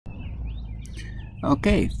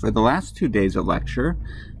Okay, for the last 2 days of lecture,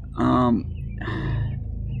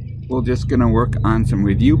 we're just going to work on some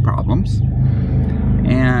review problems.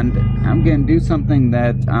 And I'm going to do something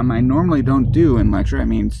that I normally don't do in lecture. I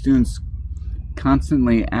mean, students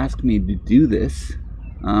constantly ask me to do this,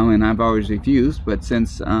 and I've always refused. But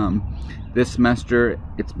since this semester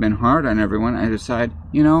it's been hard on everyone, I decided,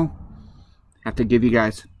 I have to give you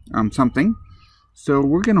guys something. So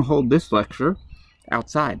we're going to hold this lecture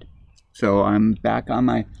outside. So I'm back on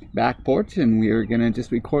my back porch, and we are going to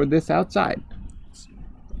just record this outside.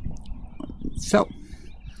 So,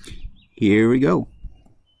 here we go.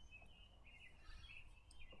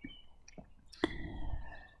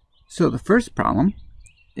 So the first problem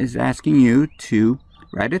is asking you to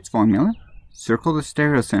write its formula, circle the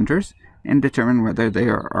stereocenters, and determine whether they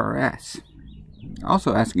are RS.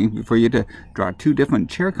 Also asking for you to draw 2 different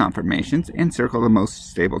chair conformations and circle the most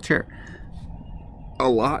stable chair. A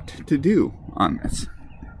lot to do on this.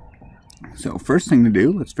 So first thing to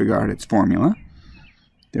do, let's figure out its formula.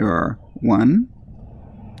 There are 1,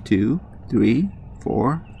 2, 3,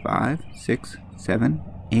 4, 5, 6, 7,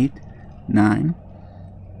 8, 9,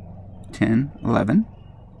 10, 11.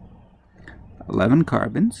 11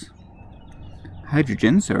 carbons.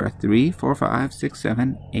 Hydrogens are 3, 4, 5, 6,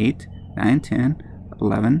 7, 8, 9, 10,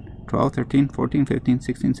 11, 12, 13, 14, 15,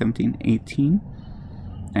 16, 17, 18,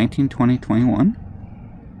 19, 20, 21.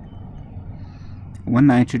 1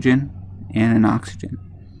 nitrogen and an oxygen.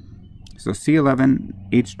 So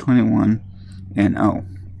C11, H21, and O.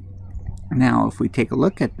 Now, if we take a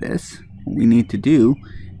look at this, what we need to do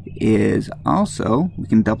is also, we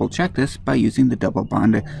can double check this by using the double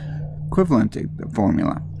bond equivalent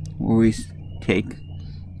formula, where we take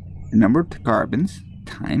the number of carbons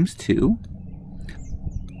times 2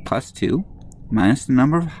 plus 2 minus the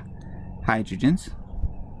number of hydrogens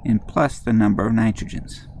and plus the number of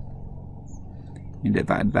nitrogens, and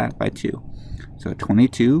divide that by 2. So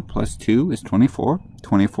 22 plus 2 is 24.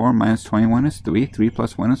 24 minus 21 is 3. 3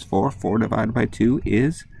 plus 1 is 4. 4 divided by 2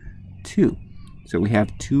 is 2. So we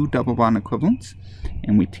have 2 double bond equivalents,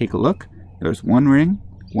 and we take a look. There's 1 ring,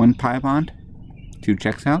 1 pi bond, 2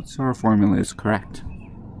 checks out, so our formula is correct.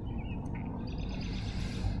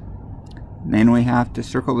 Then we have to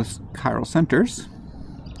circle the chiral centers.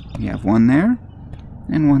 We have 1 there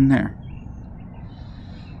and 1 there.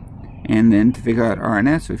 And then to figure out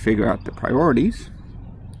RNS, we figure out the priorities,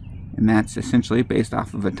 and that's essentially based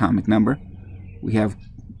off of atomic number. We have,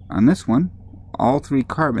 on this one, all 3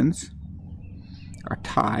 carbons are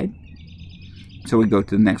tied, so we go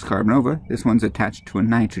to the next carbon over. This one's attached to a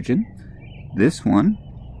nitrogen. This one,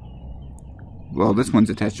 well, this one's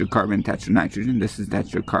attached to a carbon attached to nitrogen. This is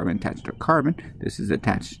attached to a carbon attached to a carbon. This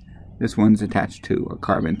one's attached to a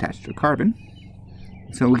carbon attached to a carbon.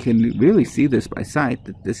 So we can really see this by sight,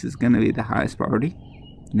 that this is going to be the highest priority,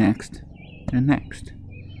 next, and next.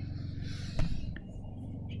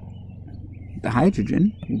 The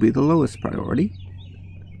hydrogen will be the lowest priority.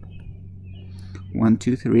 1,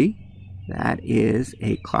 2, 3. That is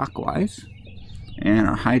a clockwise. And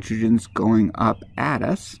our hydrogen's going up at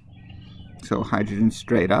us. So hydrogen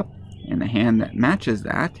straight up. And the hand that matches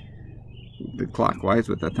that, the clockwise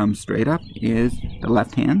with the thumb straight up, is the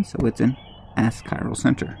left hand. So it's an S chiral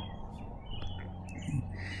center.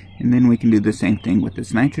 And then we can do the same thing with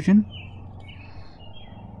this nitrogen.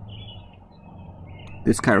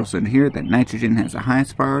 This chiral center here, that nitrogen has the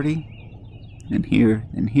highest priority. Then here,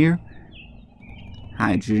 then here.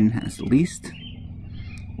 Hydrogen has the least.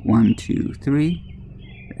 1, 2,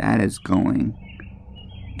 3. That is going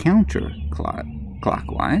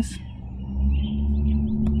counterclockwise.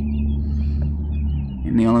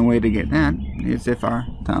 And the only way to get that is if our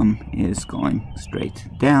thumb is going straight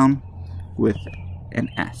down with an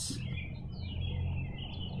S.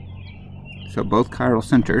 So both chiral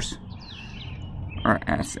centers are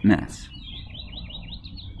S and S.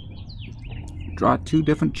 Draw 2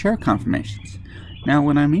 different chair conformations. Now,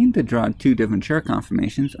 when I mean to draw 2 different chair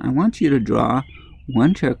conformations, I want you to draw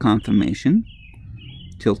 1 chair conformation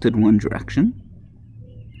tilted one direction,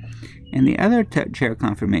 and the other chair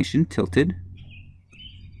conformation tilted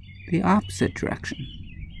the opposite direction,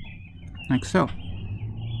 like so.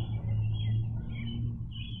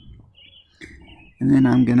 And then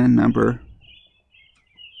I'm going to number,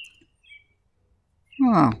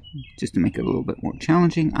 well, just to make it a little bit more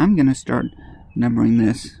challenging, I'm going to start numbering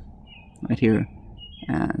this right here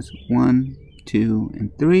as 1, 2,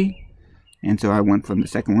 and 3. And so I went from the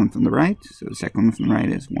second one from the right. So the second one from the right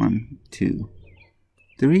is 1, 2,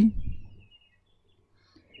 3.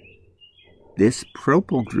 This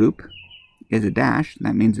propyl group is a dash.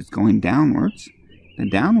 That means it's going downwards. The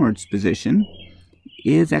downwards position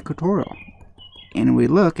is equatorial. and we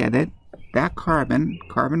look at it, that carbon,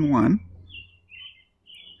 carbon 1,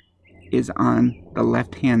 is on the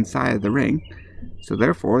left-hand side of the ring. So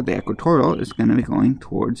therefore, the equatorial is going to be going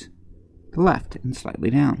towards the left and slightly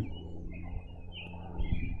down.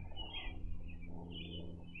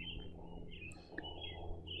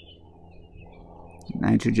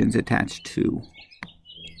 Nitrogen's attached to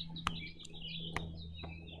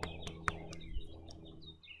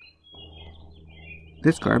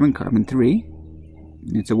this carbon, carbon 3.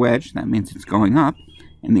 It's a wedge, that means it's going up.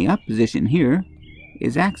 And the up position here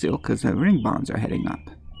is axial because the ring bonds are heading up.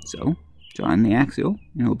 So, join the axial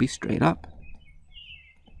and it'll be straight up.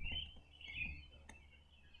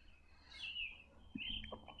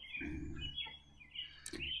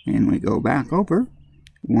 And we go back over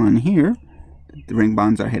 1 here. The ring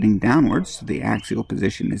bonds are heading downwards, so the axial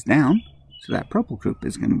position is down. So that purple group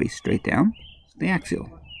is going to be straight down. So the axial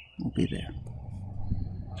will be there.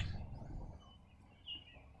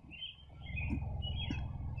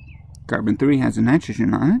 Carbon 3 has a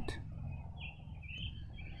nitrogen on it.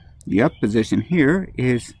 The up position here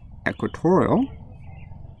is equatorial.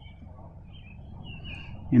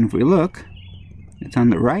 And if we look, it's on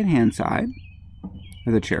the right-hand side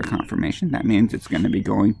of the chair conformation. That means it's going to be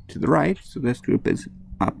going to the right, so this group is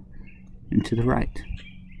up and to the right.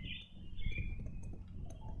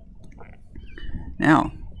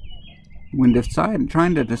 Now, when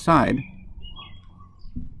trying to decide,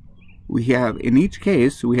 we have, in each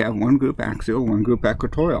case, we have one group axial, one group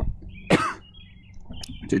equatorial.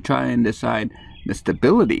 To try and decide the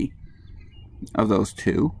stability of those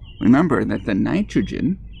two, remember that the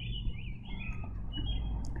nitrogen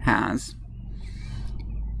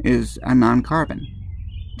is a non-carbon.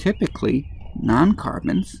 Typically,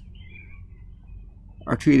 non-carbons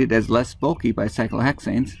are treated as less bulky by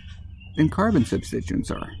cyclohexanes than carbon substituents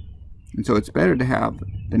are. And so it's better to have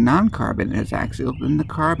the non-carbon as axial than the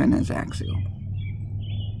carbon as axial.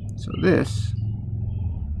 So this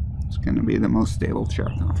is going to be the most stable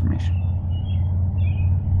chair conformation.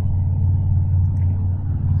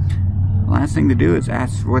 The last thing to do is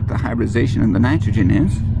ask for what the hybridization of the nitrogen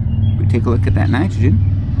is. If we take a look at that nitrogen,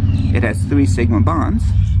 it has 3 sigma bonds.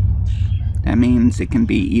 That means it can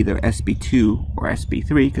be either sp2 or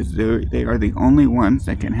sp3 because they are the only ones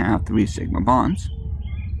that can have 3 sigma bonds.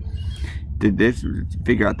 To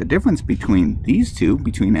figure out the difference between these two,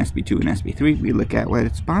 between sp2 and sp3, we look at what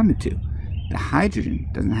it's bonded to. The hydrogen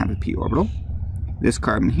doesn't have a p orbital. This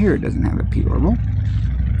carbon here doesn't have a p orbital.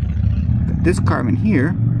 But this carbon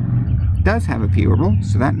here does have a p orbital,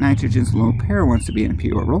 so that nitrogen's lone pair wants to be in a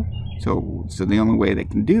p orbital. So the only way they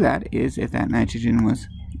can do that is if that nitrogen was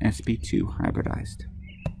sp2 hybridized.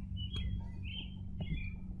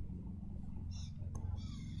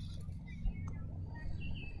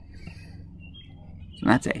 So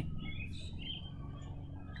that's A.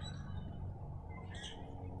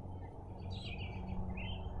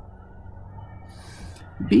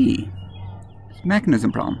 B,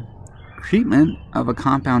 mechanism problem. Treatment of a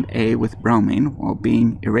compound A with bromine while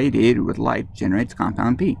being irradiated with light generates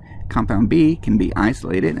compound B. Compound B can be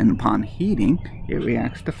isolated, and upon heating, it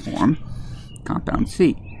reacts to form compound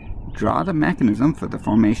C. Draw the mechanism for the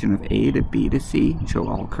formation of A to B to C and show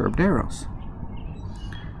all curved arrows.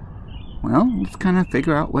 Well, let's kind of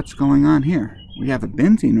figure out what's going on here. We have a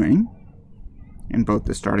benzene ring in both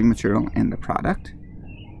the starting material and the product.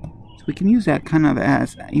 So we can use that kind of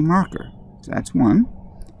as a marker. So that's 1.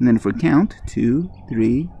 And then if we count 2,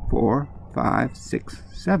 3, 4, 5, 6,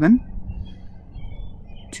 7.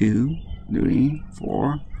 2, 3,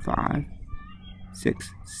 4, 5, 6,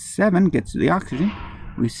 7 gets to the oxygen.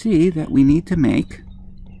 We see that we need to make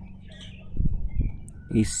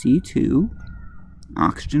a C2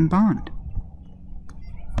 oxygen bond.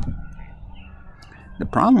 The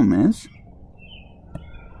problem is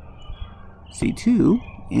C2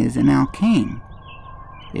 is an alkane.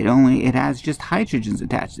 It has just hydrogens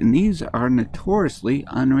attached, and these are notoriously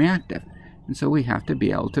unreactive, and so we have to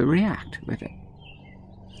be able to react with it.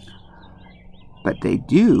 But they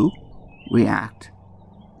do react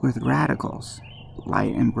with radicals,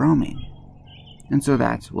 light and bromine, and so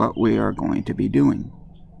that's what we are going to be doing.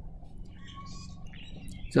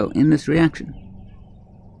 So in this reaction,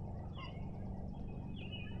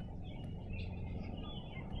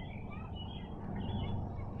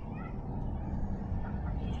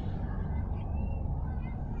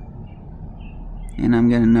 and I'm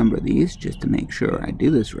going to number these just to make sure I do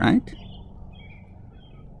this right.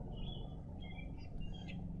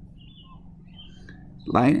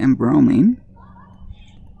 Light and bromine.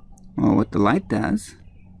 Well, what the light does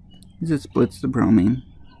is it splits the bromine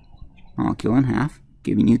molecule in half,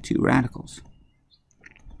 giving you 2 radicals.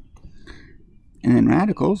 And then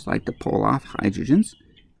radicals like to pull off hydrogens.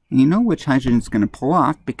 And you know which hydrogen is going to pull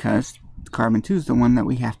off because carbon 2 is the one that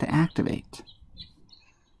we have to activate.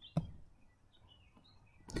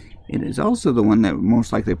 It is also the one that would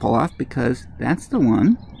most likely pull off because that's the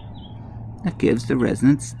one that gives the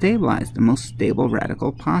resonance stabilized, the most stable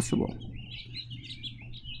radical possible.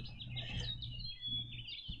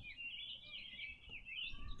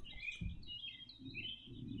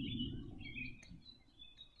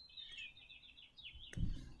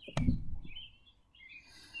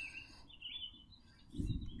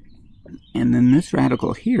 And then this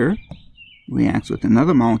radical here reacts with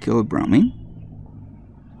another molecule of bromine.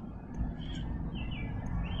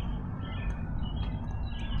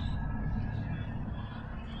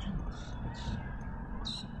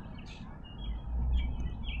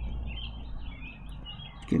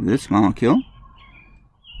 Give this molecule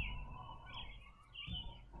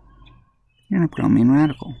and a bromine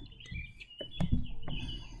radical.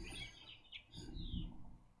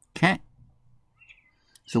 Okay.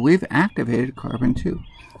 So we've activated carbon 2.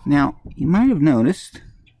 Now, you might have noticed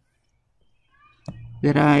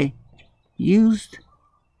that I used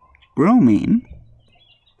bromine,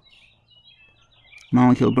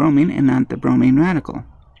 molecule bromine, and not the bromine radical.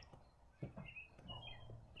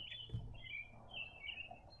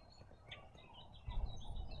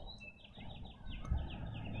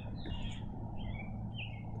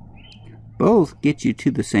 Both get you to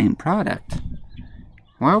the same product.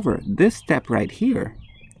 However, this step right here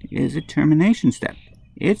is a termination step.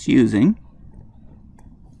 It's using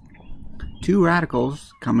two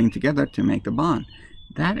radicals coming together to make the bond.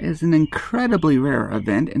 That is an incredibly rare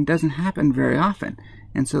event and doesn't happen very often.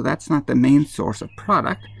 And so that's not the main source of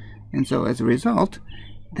product. And so as a result,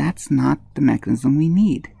 that's not the mechanism we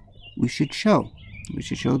need. We should show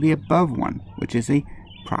the above one, which is a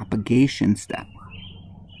propagation step.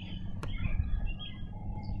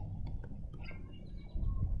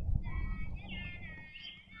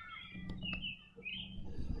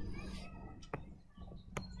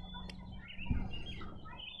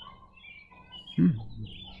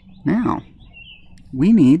 Now,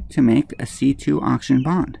 we need to make a C2 oxygen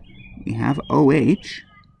bond. We have OH,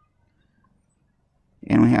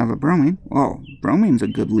 and we have a bromine. Well, bromine's a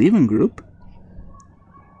good leaving group.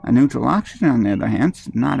 A neutral oxygen, on the other hand,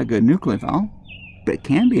 is not a good nucleophile, but it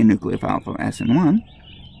can be a nucleophile for SN1.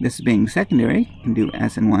 This being secondary, you can do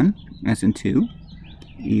SN1, SN2,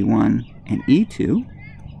 E1, and E2.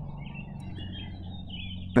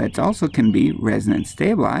 But it also can be resonance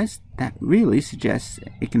stabilized. That really suggests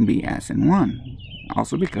it can be SN1.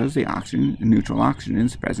 Also because the oxygen, the neutral oxygen,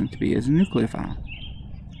 is present to be as a nucleophile.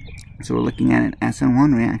 So we're looking at an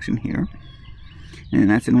SN1 reaction here. In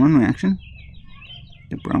an SN1 reaction,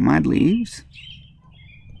 the bromide leaves.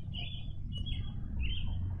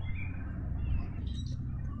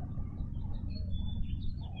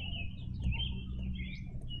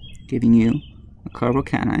 Giving you a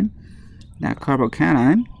carbocation. That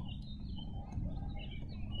carbocation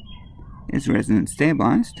is resonance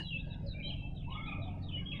stabilized,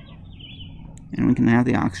 and we can have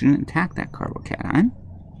the oxygen attack that carbocation.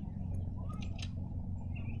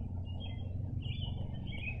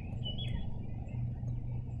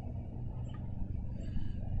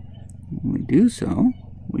 When we do so,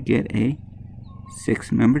 we get a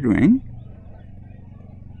 6-membered ring,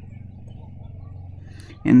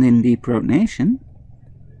 and then deprotonation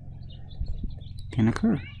can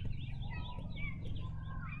occur.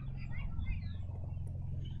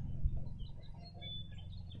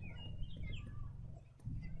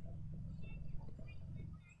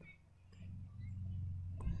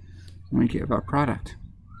 We give our product.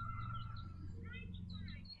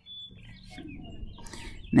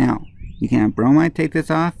 Now, you can have bromide take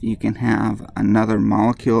this off. You can have another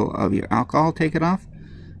molecule of your alcohol take it off.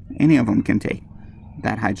 Any of them can take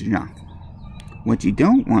that hydrogen off. What you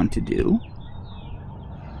don't want to do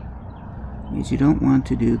is you don't want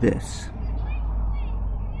to do this.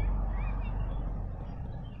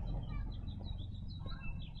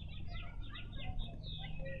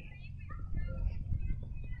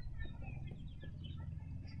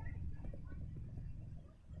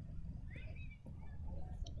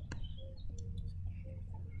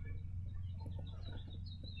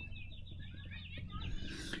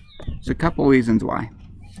 There's a couple reasons why.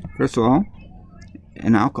 First of all,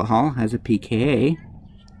 an alcohol has a pKa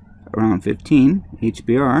around 15.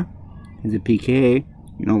 HBr has a pKa,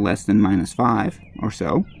 less than -5 or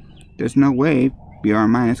so. There's no way Br-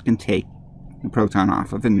 can take the proton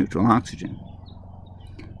off of a neutral oxygen.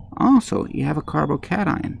 Also, you have a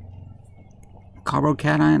carbocation.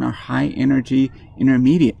 Carbocation are high energy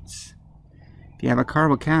intermediates. If you have a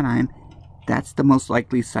carbocation, that's the most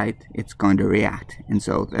likely site it's going to react. And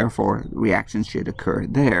so therefore reactions should occur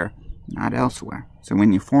there, not elsewhere. So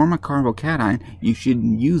when you form a carbocation, you should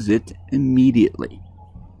use it immediately.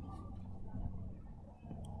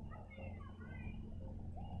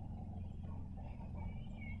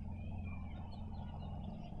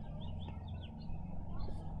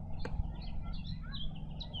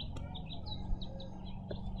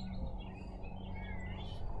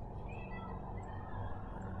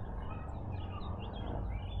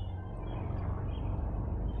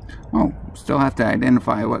 Oh, still have to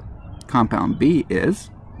identify what compound B is.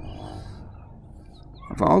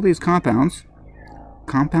 Of all these compounds,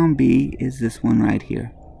 compound B is this one right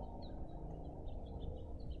here.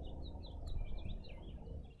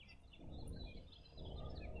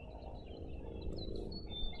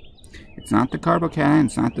 It's not the carbocation,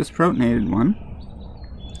 it's not this protonated one,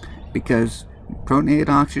 because protonated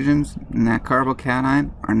oxygens and that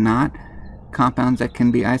carbocation are not compounds that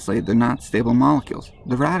can be isolated. They're not stable molecules.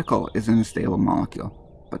 The radical isn't a stable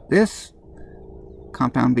molecule, but this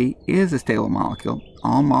compound B is a stable molecule.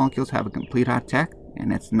 All molecules have a complete octet,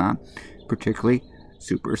 and it's not particularly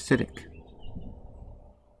super acidic.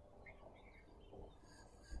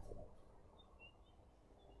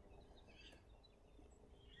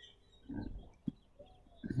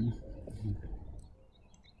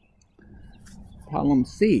 Problem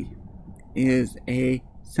C is a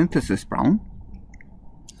synthesis problem.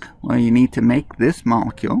 Well, you need to make this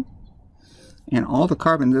molecule, and all the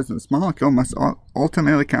carbons in this molecule must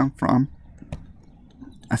ultimately come from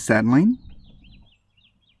acetylene,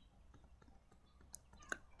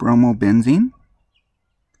 bromobenzene,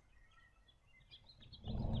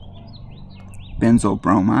 benzyl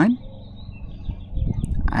bromide,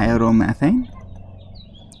 iodomethane,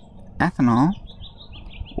 ethanol,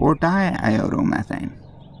 or diiodomethane.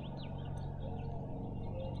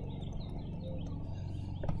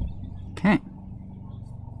 Okay.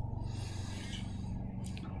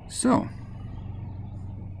 So,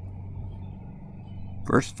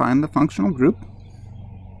 first find the functional group.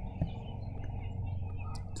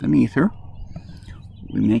 It's an ether.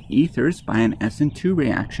 We make ethers by an SN2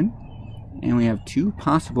 reaction, and we have two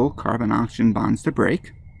possible carbon-oxygen bonds to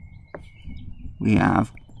break. We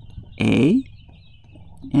have A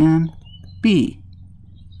and B.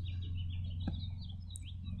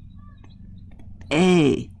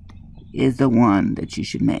 A is the one that you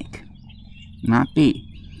should make, not B.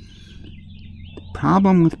 The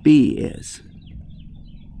problem with B is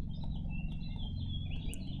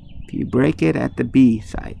if you break it at the B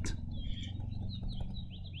site,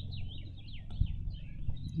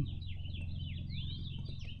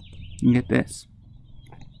 you get this.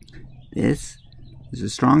 This is a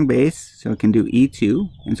strong base, so it can do E2,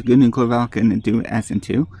 and it's a good nuclear alkyl and do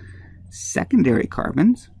SN2. Secondary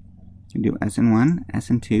carbons can do SN1,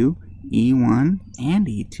 SN2, E1, and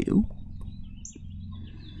E2.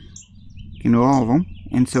 You can do all of them,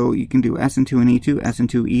 and so you can do SN2 and E2,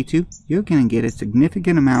 SN2, E2. You're going to get a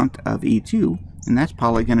significant amount of E2, and that's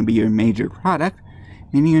probably going to be your major product.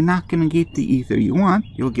 And you're not going to get the ether you want.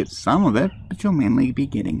 You'll get some of it, but you'll mainly be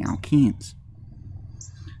getting alkenes.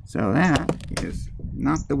 So that is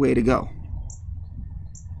not the way to go.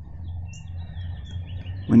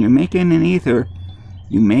 When you're making an ether,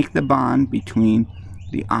 you make the bond between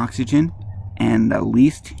the oxygen and the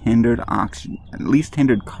least hindered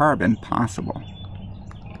carbon possible.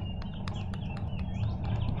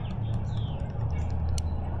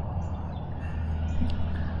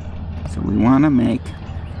 So we want to make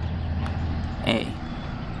A.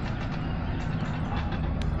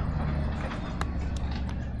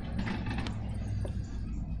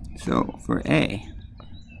 So for A,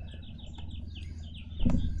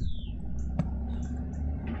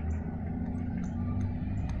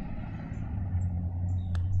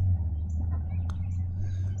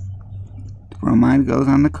 the bromide goes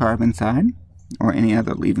on the carbon side, or any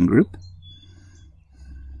other leaving group.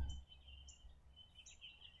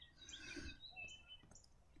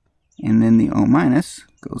 And then the O-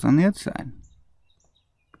 goes on the other side.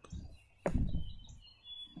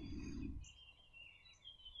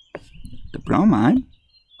 The bromide,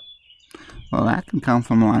 well, that can come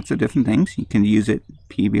from lots of different things. You can use it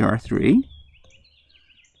PBr3.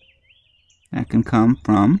 That can come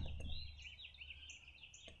from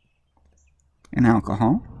an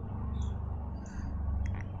alcohol.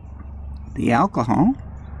 The alcohol,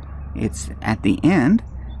 it's at the end,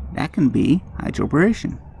 that can be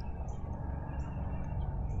hydroboration.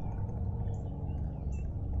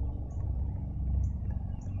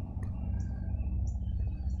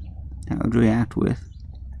 That would react with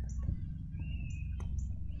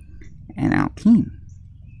an alkene.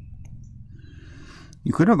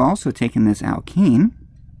 You could have also taken this alkene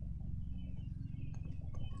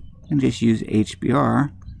and just use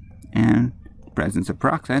HBr and presence of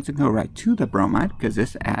peroxides and go right to the bromide, because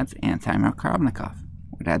this adds anti-Markovnikov.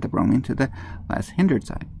 Would add the bromine to the less hindered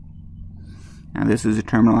side. Now this is a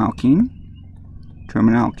terminal alkene.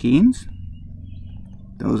 Terminal alkenes,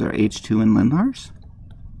 those are H2 and Lindlar's.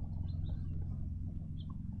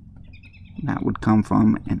 That would come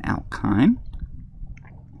from an alkyne.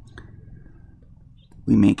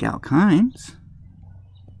 We make alkynes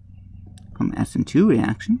from SN2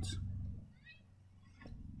 reactions.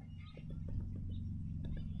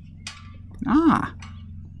 Ah!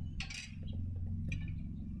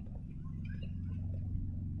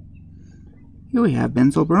 Here we have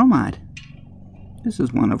benzyl bromide. This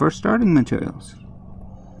is one of our starting materials.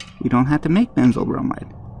 We don't have to make benzyl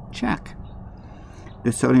bromide. Check.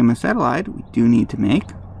 The sodium acetylide we do need to make.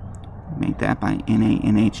 Make that by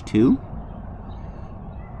NaNH2.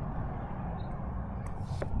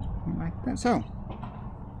 Like that so.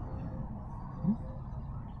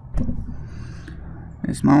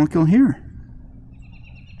 This molecule here.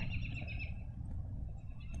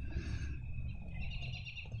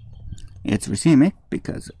 It's racemic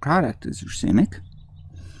because the product is racemic.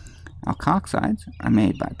 Alkoxides are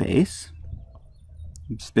made by base,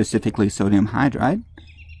 specifically sodium hydride,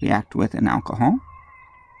 react with an alcohol.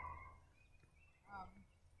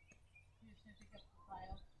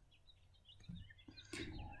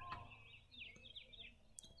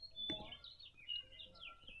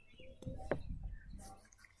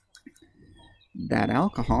 That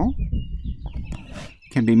alcohol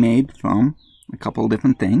can be made from a couple of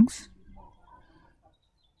different things.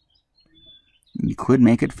 You could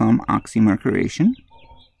make it from oxymercuration.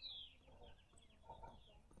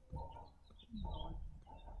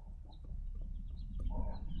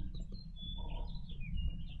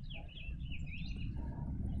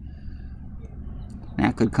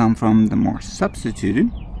 That could come from the more substituted,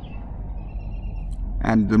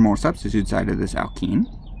 and the more substituted side of this alkene.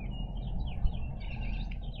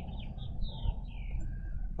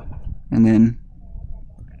 And then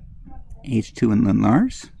H2 and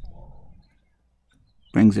Lindlar's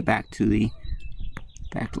brings it back to the, in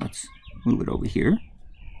fact, let's move it over here.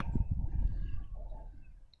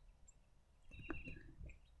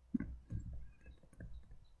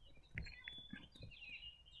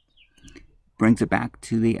 Brings it back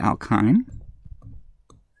to the alkyne.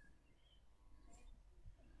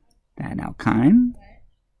 That alkyne,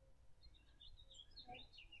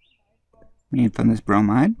 made from this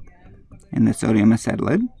bromide and the sodium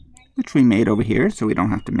acetylide, which we made over here so we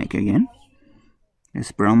don't have to make it again.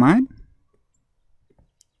 This bromide,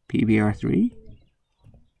 PBr3,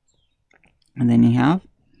 and then you have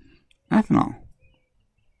ethanol,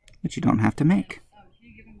 which you don't have to make.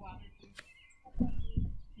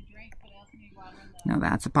 Now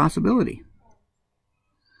that's a possibility.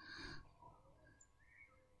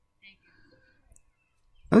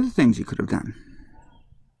 Other things you could have done.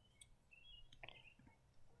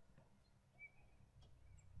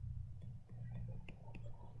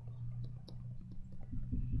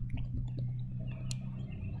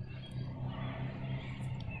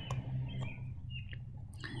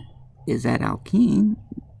 Is that alkene,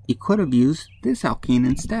 you could have used this alkene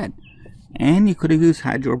instead. And you could have used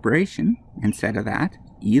hydroboration instead of that.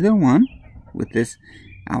 Either one with this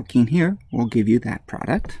alkene here will give you that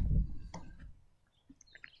product.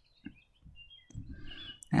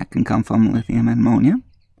 That can come from lithium and ammonia.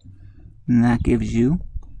 And that gives you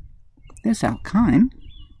this alkyne.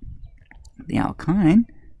 The alkyne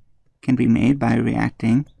can be made by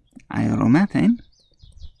reacting iodomethane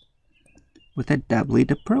with a doubly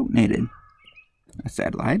deprotonated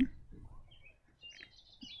acetylide,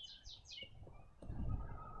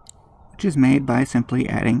 which is made by simply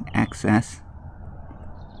adding excess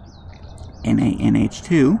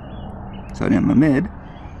NaNH2, sodium amide,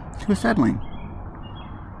 to acetylene.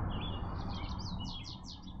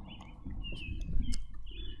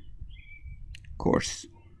 Of course,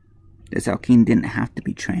 this alkene didn't have to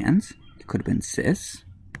be trans. It could have been cis.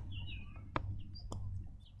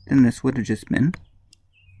 Then this would have just been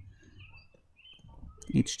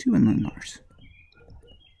H2 and Lindlar's.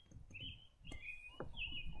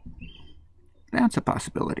 That's a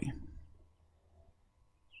possibility.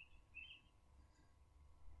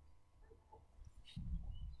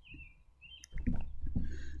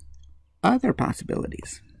 Other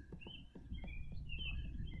possibilities.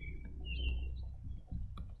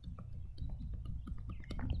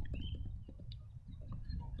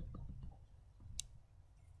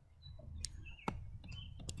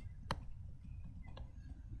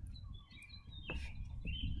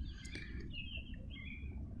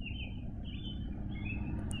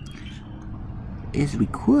 is we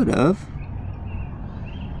could have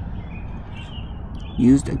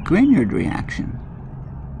used a Grignard reaction.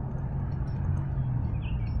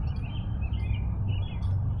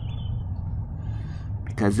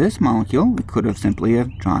 Because this molecule, we could have simply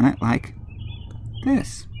have drawn it like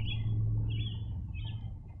this.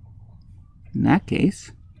 In that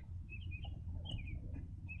case,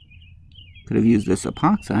 could have used this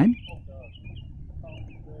epoxide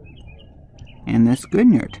and this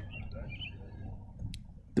Grignard.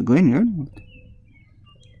 The Grignard,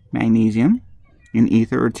 magnesium in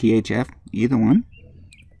ether or THF, either one,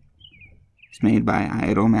 is made by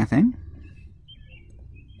iodomethane.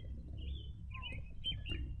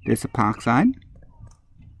 This epoxide,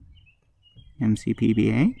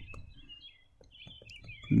 MCPBA,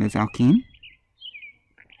 and this alkene,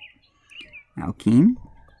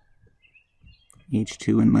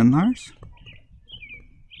 H2 and Lindlar's,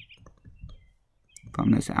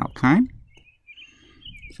 from this alkyne,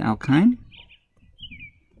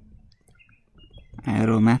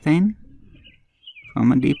 iodomethane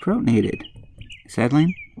from a deprotonated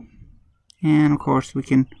acetylene, and of course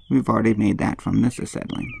we've already made that from this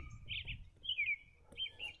acetylene.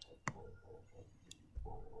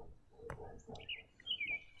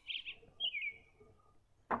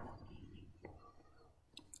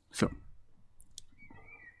 So,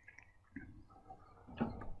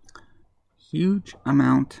 huge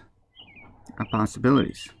amount of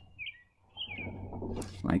possibilities.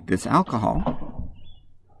 Like this alcohol,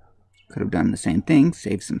 could have done the same thing,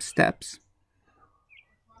 save some steps.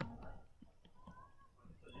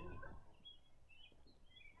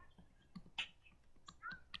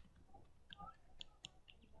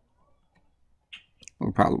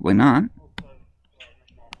 Or probably not.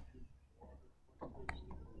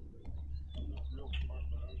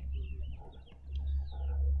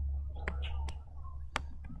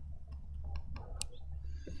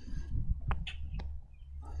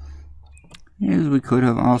 Is we could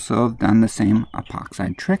have also done the same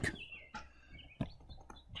epoxide trick.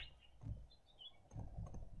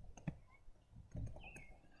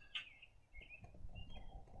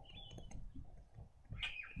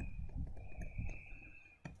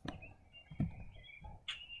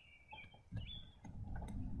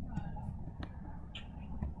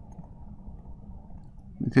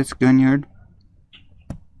 With this Grignard,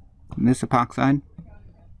 this epoxide,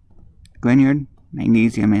 Grignard,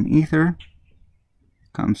 magnesium and ether,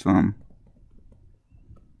 comes from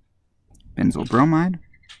benzyl bromide,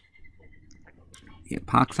 the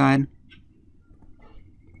epoxide,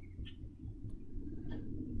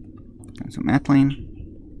 comes from ethylene,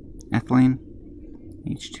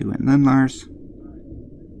 H2 and Lindlar's,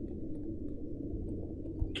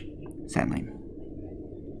 acetylene.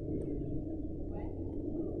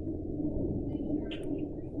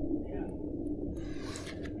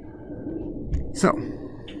 So,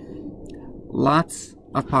 lots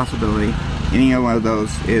of possibility. Any one of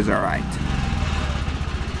those is alright.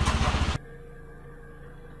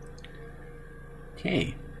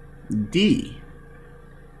 Okay, D.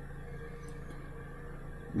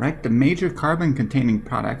 Write the major carbon containing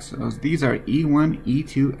products. So these are E1,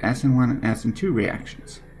 E2, SN1, and SN2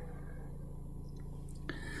 reactions.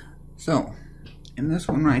 So, in this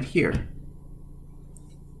one right here,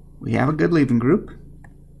 we have a good leaving group.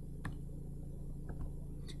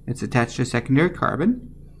 It's attached to a secondary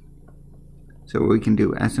carbon. So we can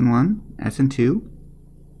do SN1, SN2,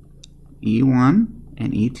 E1,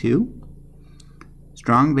 and E2.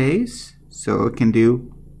 Strong base, so it can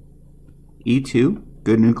do E2.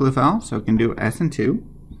 Good nucleophile, so it can do SN2.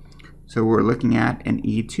 So we're looking at an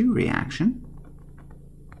E2 reaction.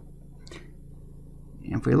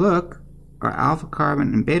 And if we look, our alpha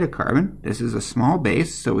carbon and beta carbon, this is a small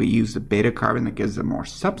base, so we use the beta carbon that gives the more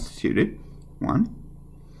substituted one.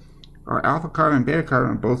 Our alpha carbon and beta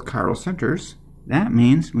carbon are both chiral centers. That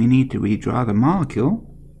means we need to redraw the molecule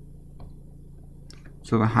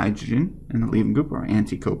so the hydrogen and the leaving group are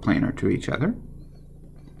anticoplanar to each other.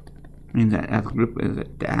 Means that ethyl group is a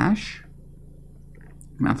dash,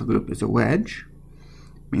 methyl group is a wedge.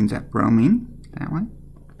 Means that bromine, that way,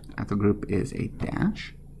 ethyl group is a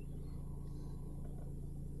dash.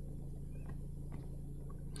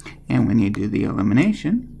 And when you do the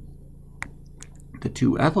elimination, the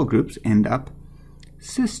two ethyl groups end up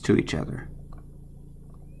cis to each other.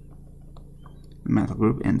 The methyl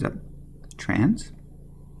group ends up trans,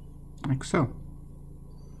 like so.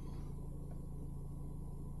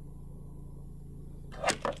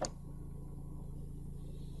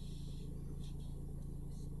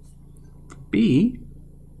 B,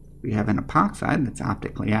 we have an epoxide that's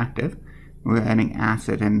optically active. We're adding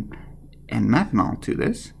acid and methanol to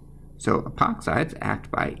this. So epoxides act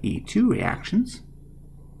by E2 reactions.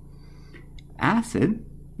 Acid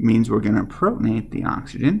means we're going to protonate the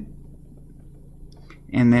oxygen,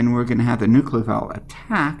 and then we're going to have the nucleophile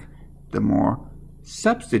attack the more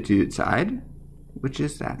substituted side, which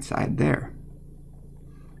is that side there.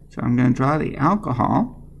 So I'm going to draw the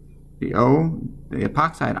alcohol. The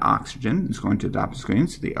epoxide oxygen is going to the top of the screen,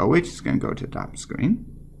 so the OH is going to go to the top of the screen.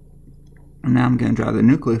 And now I'm going to draw the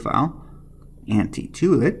nucleophile anti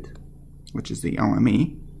to it, which is the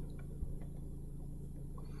OMe.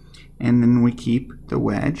 And then we keep the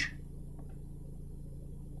wedge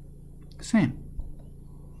the same.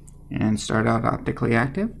 And start out optically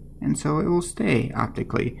active, and so it will stay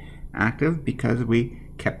optically active because we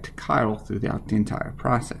kept chiral throughout the entire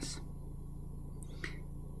process.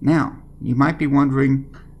 Now, you might be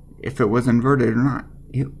wondering if it was inverted or not.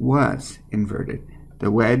 It was inverted. The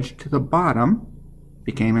wedge to the bottom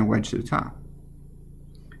became a wedge to the top.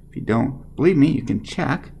 If you don't believe me, you can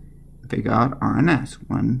check and figure out R and S.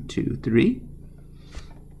 1, 2, 3.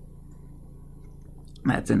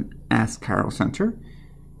 That's an S chiral center.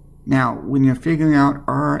 Now, when you're figuring out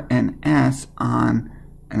R and S on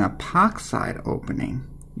an epoxide opening,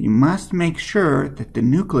 you must make sure that the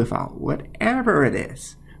nucleophile, whatever it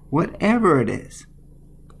is,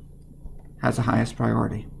 has the highest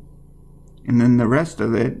priority. And then the rest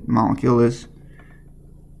of the molecule is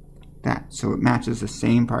that. So it matches the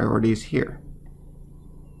same priorities here.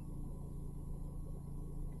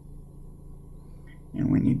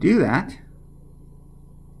 And when you do that,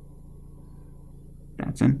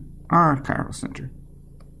 that's an R chiral center.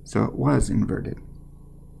 So it was inverted.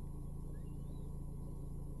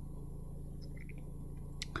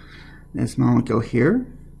 This molecule here,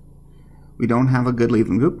 we don't have a good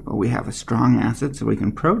leaving group, but we have a strong acid, so we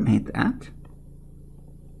can protonate that.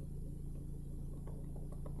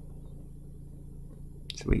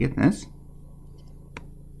 So we get this.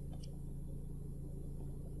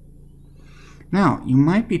 Now, you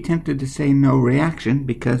might be tempted to say no reaction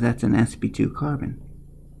because that's an sp2 carbon.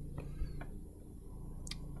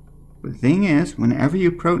 The thing is, whenever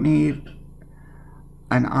you protonate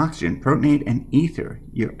an oxygen, protonate an ether,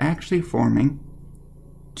 you're actually forming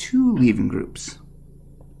two leaving groups.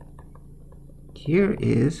 Here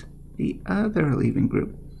is the other leaving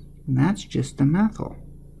group, and that's just the methyl.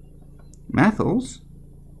 Methyls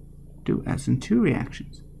do SN2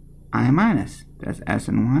 reactions. I- does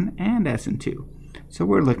SN1 and SN2. So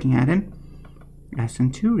we're looking at an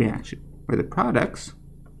SN2 reaction, where the products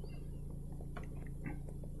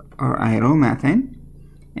are iodomethane,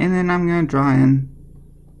 and then I'm going to draw in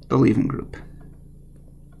the leaving group,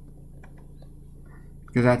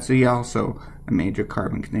 because that's also a major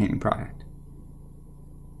carbon-containing product.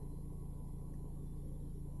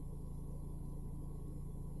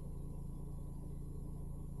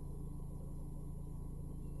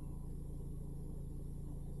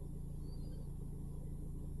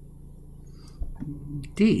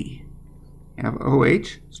 D. You have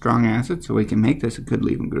OH, strong acid, so we can make this a good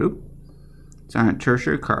leaving group. It's on a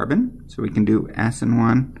tertiary carbon, so we can do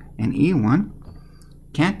SN1 and E1.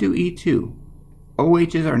 Can't do E2.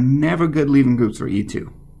 OHs are never good leaving groups for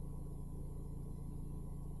E2.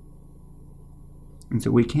 And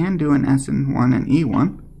so we can do an SN1 and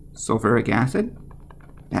E1. Sulfuric acid,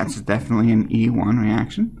 that's definitely an E1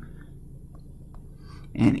 reaction.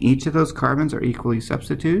 And each of those carbons are equally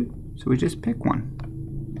substituted, so we just pick one.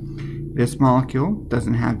 This molecule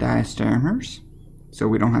doesn't have diastereomers, so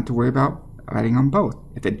we don't have to worry about writing on both.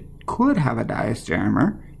 If it could have a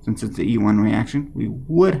diastereomer, since it's the E1 reaction, we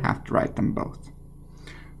would have to write them both.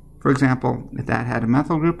 For example, if that had a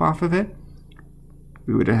methyl group off of it,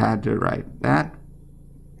 we would have had to write that.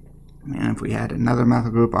 And if we had another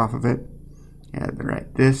methyl group off of it, we had to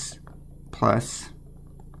write this plus,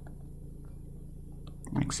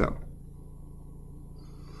 like so.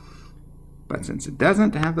 But since it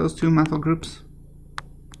doesn't have those two methyl groups,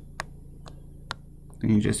 then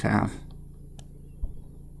you just have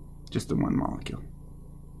just the one molecule.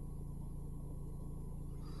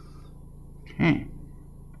 Okay.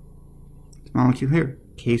 This molecule here,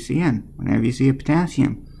 KCN. Whenever you see a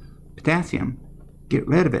potassium, get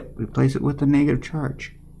rid of it. Replace it with a negative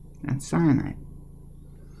charge. That's cyanide.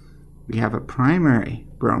 We have a primary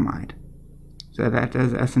bromide. So that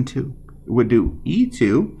does SN2. It would do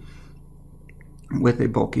E2 with a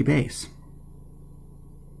bulky base.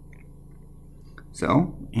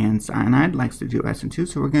 So, and cyanide likes to do SN2,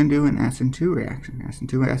 so we're going to do an SN2 reaction.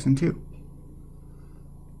 SN2, SN2.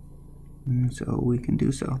 And so we can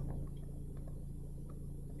do so.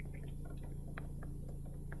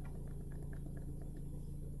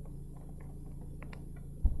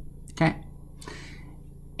 Okay.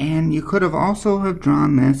 And you could have also have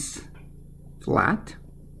drawn this flat.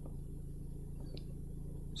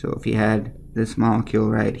 So if you had this molecule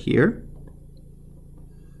right here,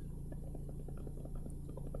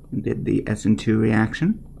 and did the SN2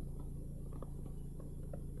 reaction,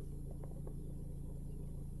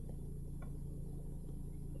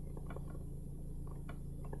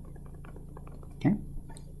 okay,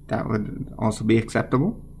 that would also be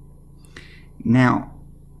acceptable. Now,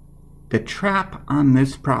 the trap on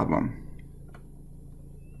this problem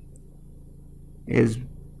is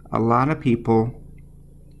a lot of people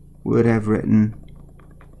would have written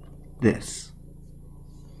this,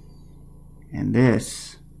 and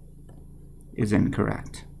this is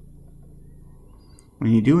incorrect.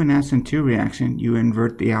 When you do an SN2 reaction, you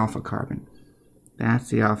invert the alpha carbon. That's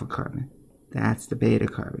the alpha carbon. That's the beta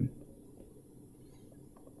carbon.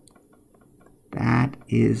 That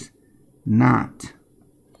is not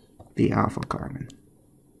the alpha carbon.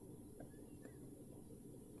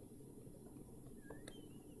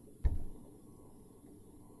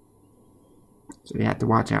 So you have to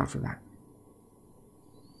watch out for that.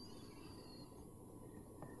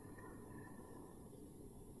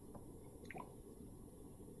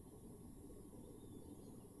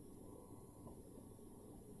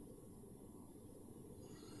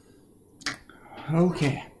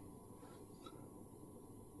 Okay.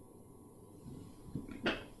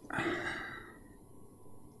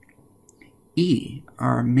 E,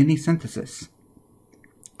 our mini synthesis,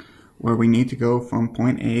 where we need to go from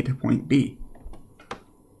point A to point B.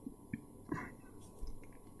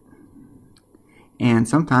 And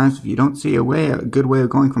sometimes if you don't see a good way of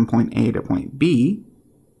going from point A to point B,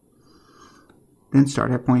 then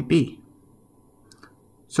start at point B.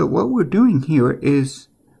 So what we're doing here is,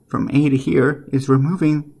 from A to here, is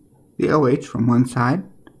removing the OH from one side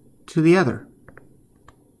to the other.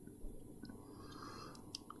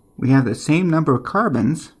 We have the same number of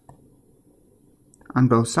carbons on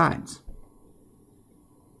both sides.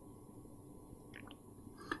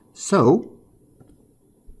 So,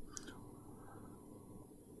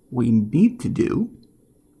 what we need to do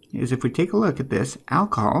is, if we take a look at this,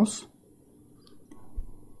 alcohols,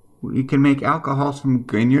 we can make alcohols from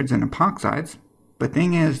Grignards and epoxides, but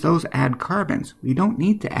thing is, those add carbons. We don't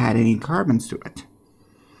need to add any carbons to it.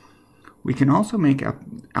 We can also make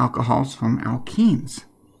alcohols from alkenes.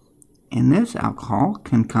 And this alcohol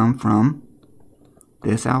can come from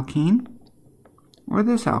this alkene or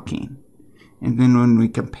this alkene. And then when we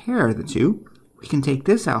compare the two, we can take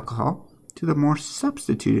this alcohol to the more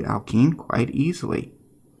substituted alkene quite easily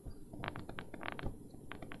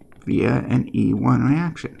via an E1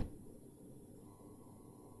 reaction.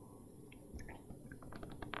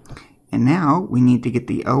 And now we need to get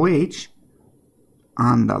the OH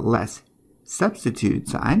on the less substituted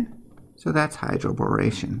side, so that's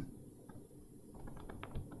hydroboration.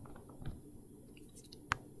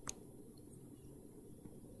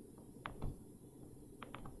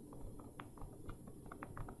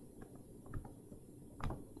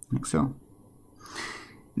 Like so.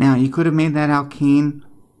 Now you could have made that alkene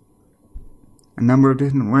a number of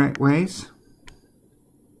different ways.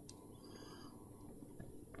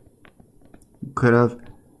 You could have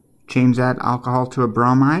changed that alcohol to a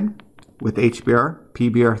bromide with HBr.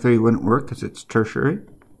 PBr3 wouldn't work because it's tertiary.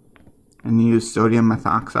 And use sodium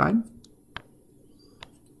methoxide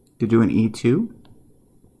to do an E2.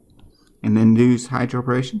 And then use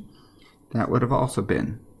hydroboration. That would have also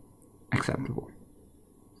been acceptable.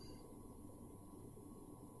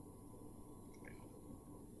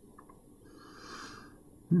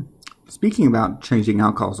 Speaking about changing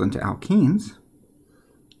alcohols into alkenes,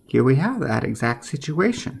 here we have that exact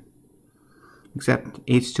situation. Except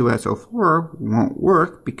H2SO4 won't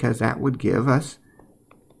work because that would give us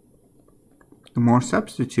the more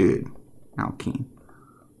substituted alkene.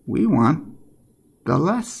 We want the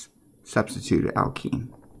less substituted alkene.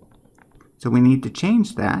 So we need to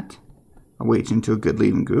change that OH into a good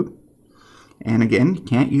leaving group. And again, you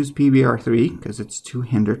can't use PBr3 because it's too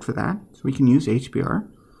hindered for that. So we can use HBr.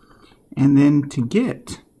 And then to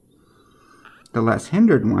get the less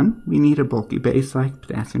hindered one, we need a bulky base like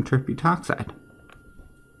potassium terbutoxide.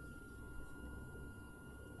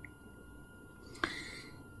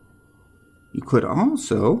 You could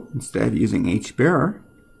also, instead of using HBr,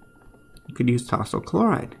 you could use tosyl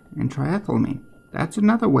chloride and triethylamine. That's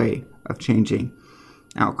another way of changing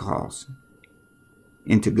alcohols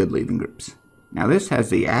into good leaving groups. Now this has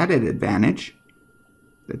the added advantage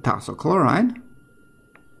that tosyl chloride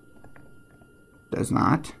does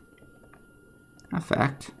not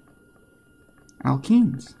affect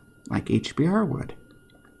alkenes like HBr would.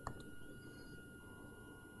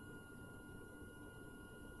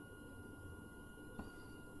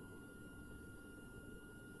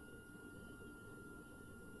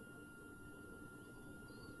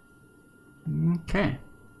 Okay.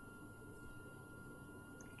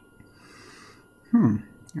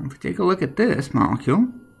 If we take a look at this molecule,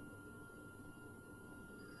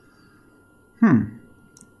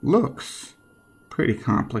 looks pretty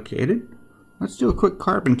complicated. Let's do a quick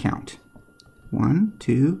carbon count. 1,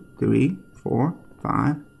 2, 3, 4,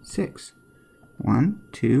 5, 6. 1,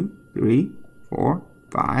 2, 3, 4,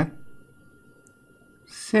 5,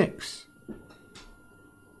 6.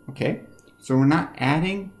 Okay, so we're not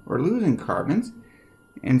adding or losing carbons.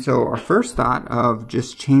 And so our first thought of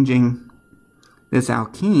just changing this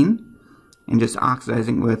alkene and just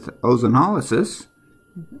oxidizing with ozonolysis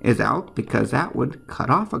is out, because that would cut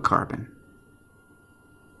off a carbon.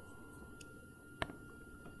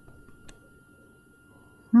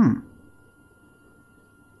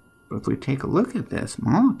 But if we take a look at this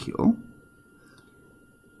molecule,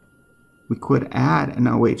 we could add an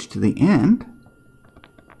OH to the end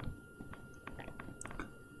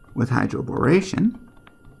with hydroboration.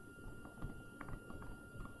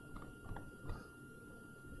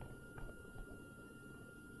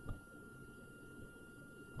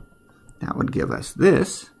 That would give us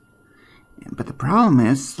this. But the problem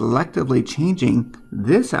is selectively changing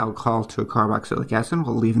this alcohol to a carboxylic acid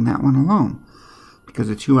while leaving that one alone, because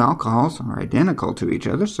the two alcohols are identical to each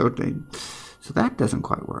other, so that doesn't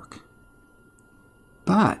quite work.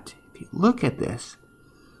 But if you look at this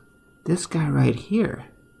guy right here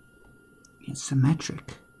is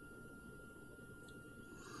symmetric.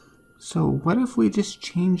 So what if we just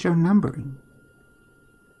change our numbering?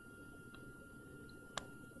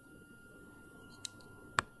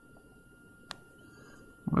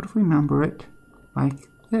 What if we number it like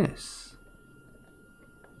this?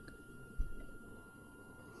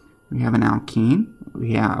 We have an alkene,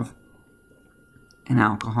 we have an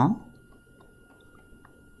alcohol.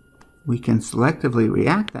 We can selectively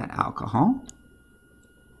react that alcohol.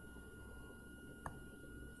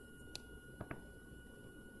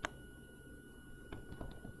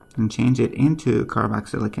 And change it into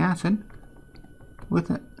carboxylic acid with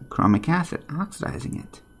a chromic acid, oxidizing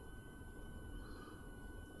it.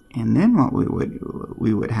 And then what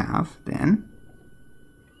we would have then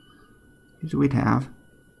is we'd have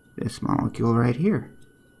this molecule right here.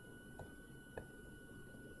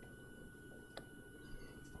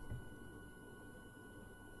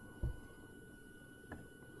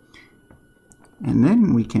 And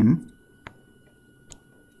then we can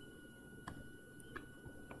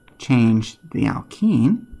change the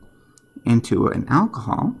alkene into an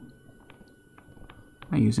alcohol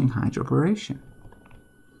by using hydroboration.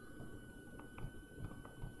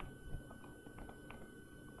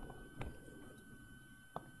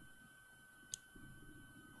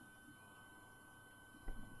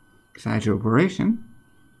 Hydroboration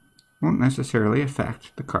won't necessarily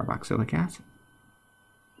affect the carboxylic acid.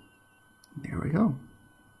 There we go.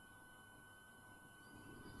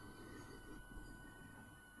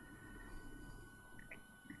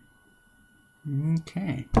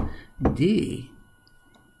 Okay. D.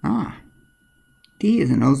 D is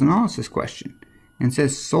an ozonolysis question and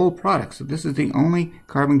says sole product. So this is the only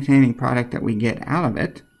carbon-containing product that we get out of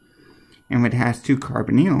it. And it has two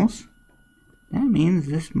carbonyls. That means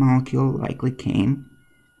this molecule likely came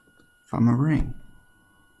from a ring.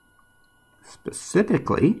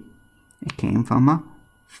 Specifically, it came from a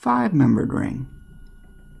 5-membered ring.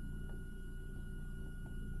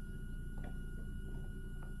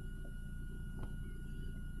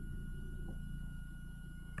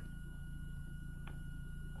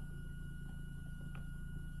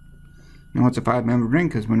 Now it's a 5-membered ring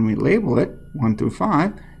because when we label it 1 through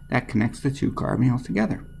 5, that connects the two carbonyls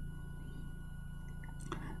together.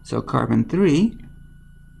 So carbon 3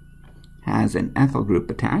 has an ethyl group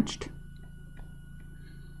attached.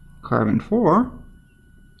 Carbon 4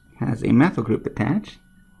 has a methyl group attached.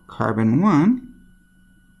 Carbon 1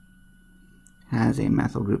 has a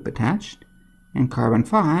methyl group attached. And carbon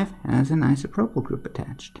 5 has an isopropyl group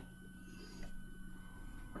attached.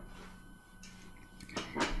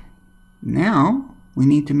 Now we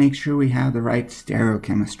need to make sure we have the right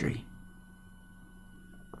stereochemistry.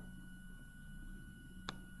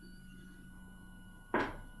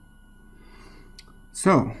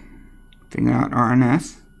 So, figure out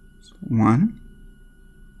RNS. 1,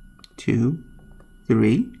 2,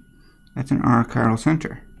 3. That's an R chiral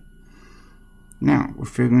center. Now, we're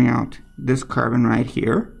figuring out this carbon right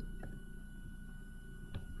here.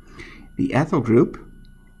 The ethyl group.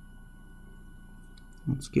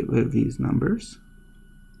 Let's get rid of these numbers.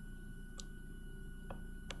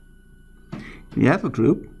 The ethyl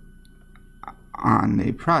group on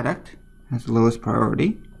the product has the lowest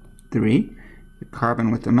priority, 3. The carbon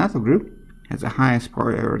with the methyl group has the highest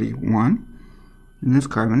priority, 1. and this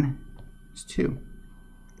carbon is 2.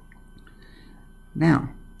 Now,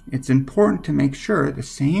 it's important to make sure the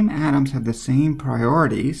same atoms have the same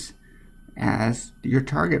priorities as your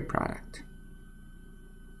target product,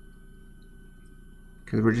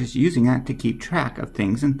 because we're just using that to keep track of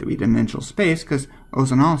things in three-dimensional space, because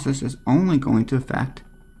ozonolysis is only going to affect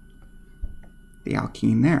the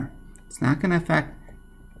alkene there. It's not going to affect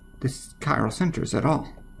the chiral centers at all.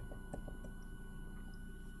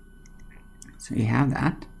 So you have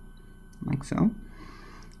that, like so.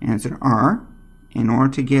 And it's an R. In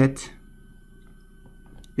order to get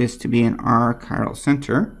this to be an R chiral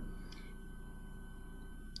center,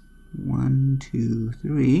 1, 2,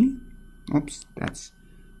 3. Oops, that's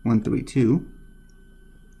 1, 3, 2.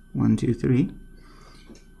 1, 2, 3.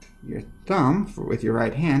 Your thumb, with your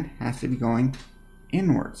right hand, has to be going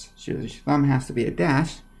inwards. So your thumb has to be a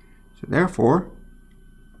dash. So therefore,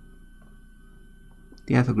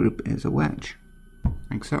 the ethyl group is a wedge,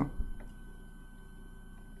 like so.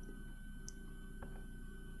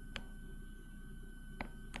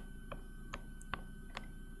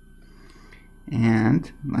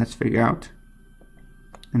 And let's figure out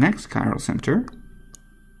the next chiral center.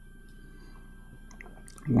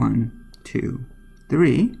 1, 2,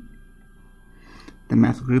 3. The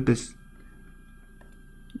methyl group is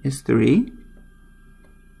 3.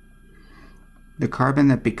 The carbon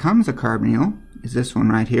that becomes a carbonyl is this one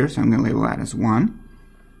right here, so I'm going to label that as 1.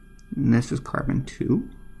 And this is carbon 2.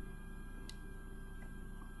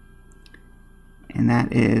 And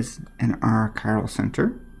that is an R chiral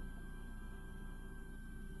center.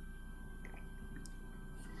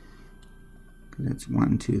 That's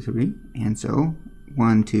 1, 2, 3, and so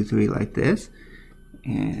 1, 2, 3 like this.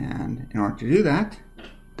 And in order to do that,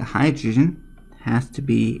 the hydrogen has to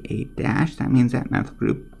be a dash. That means that methyl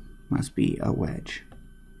group must be a wedge.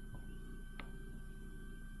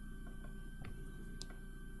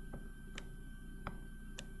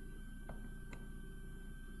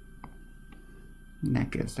 And that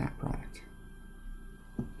gives that product.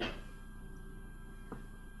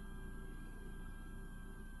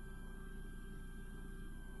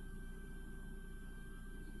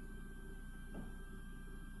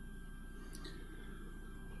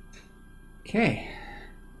 Okay,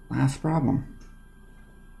 last problem.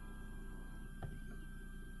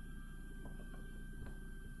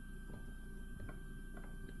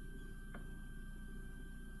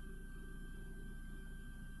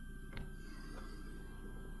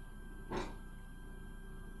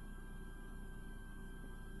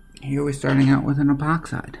 Here we're starting out with an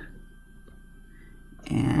epoxide.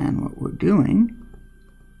 And what we're doing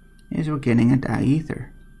is we're getting a diether.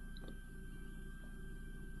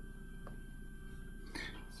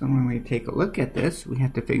 So when we take a look at this, we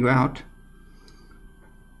have to figure out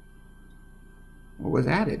what was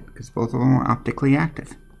added, because both of them were optically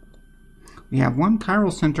active. We have one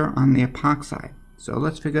chiral center on the epoxide, so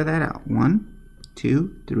let's figure that out. 1,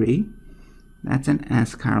 2, 3, that's an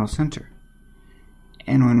S chiral center.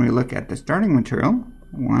 And when we look at the starting material,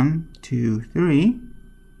 1, 2, 3,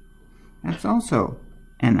 that's also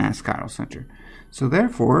an S chiral center. So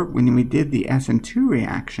therefore, when we did the SN2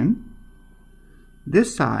 reaction,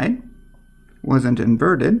 this side wasn't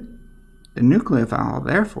inverted. The nucleophile,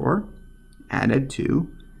 therefore, added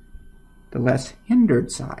to the less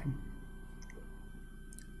hindered side.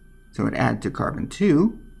 So it added to carbon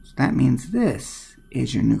 2, so that means this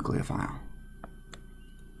is your nucleophile.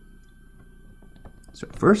 So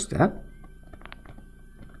first step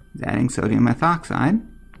is adding sodium methoxide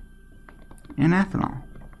and ethanol.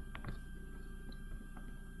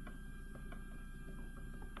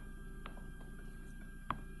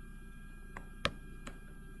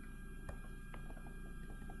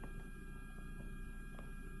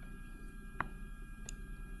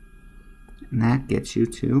 And that gets you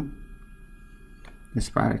to this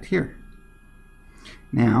product here.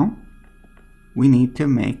 Now, we need to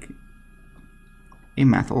make a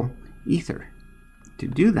methyl ether. To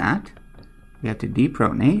do that, we have to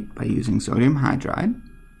deprotonate by using sodium hydride,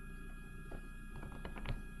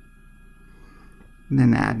 and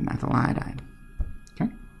then add methyl iodide.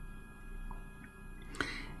 Okay?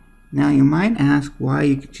 Now, you might ask why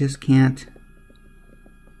you just can't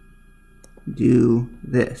do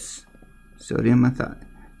this. Sodium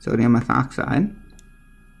methoxide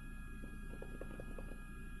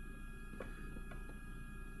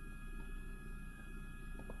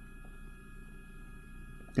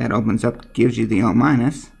that opens up, gives you the O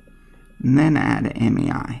minus, and then add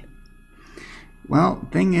MEI. Well,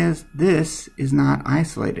 thing is, this is not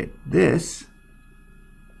isolated. This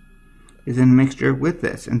is in mixture with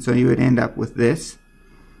this, and so you would end up with this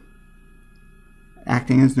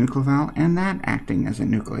acting as nucleophile and that acting as a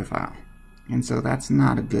nucleophile. And so that's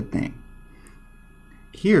not a good thing.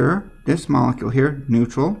 Here, this molecule here,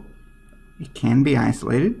 neutral, it can be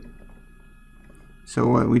isolated. So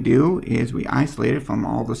what we do is we isolate it from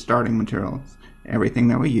all the starting materials, everything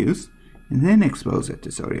that we use, and then expose it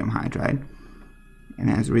to sodium hydride. And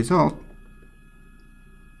as a result,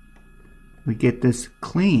 we get this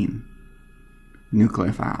clean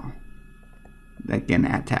nucleophile that can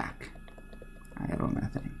attack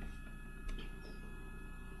iodomethane.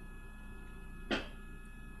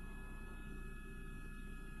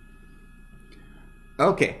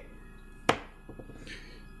 Okay,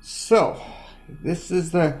 so this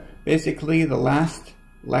is basically the last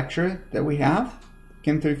lecture that we have.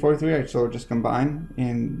 Chem 343 I sort of just combined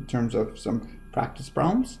in terms of some practice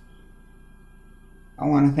problems. I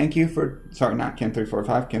want to thank you for, sorry, not Chem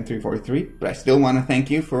 345, Chem 343, but I still want to thank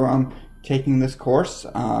you for taking this course.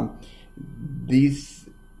 These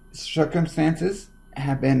circumstances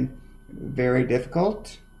have been very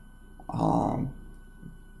difficult,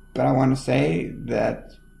 but I want to say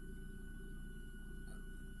that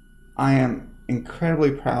I am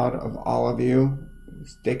incredibly proud of all of you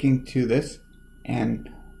sticking to this and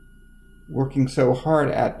working so hard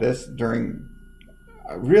at this during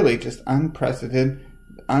really just an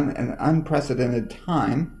unprecedented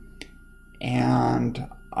time. And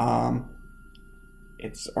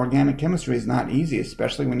it's organic chemistry is not easy,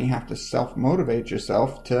 especially when you have to self-motivate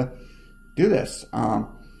yourself to do this.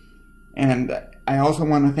 And I also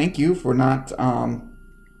want to thank you for not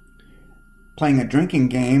playing a drinking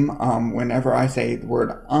game whenever I say the word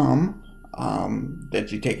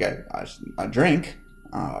that you take a drink,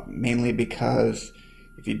 mainly because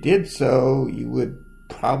if you did so, you would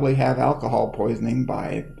probably have alcohol poisoning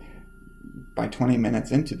by 20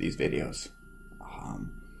 minutes into these videos.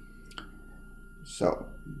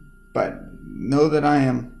 But know that I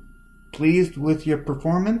am pleased with your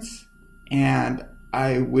performance, and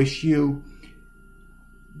I wish you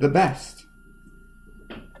the best.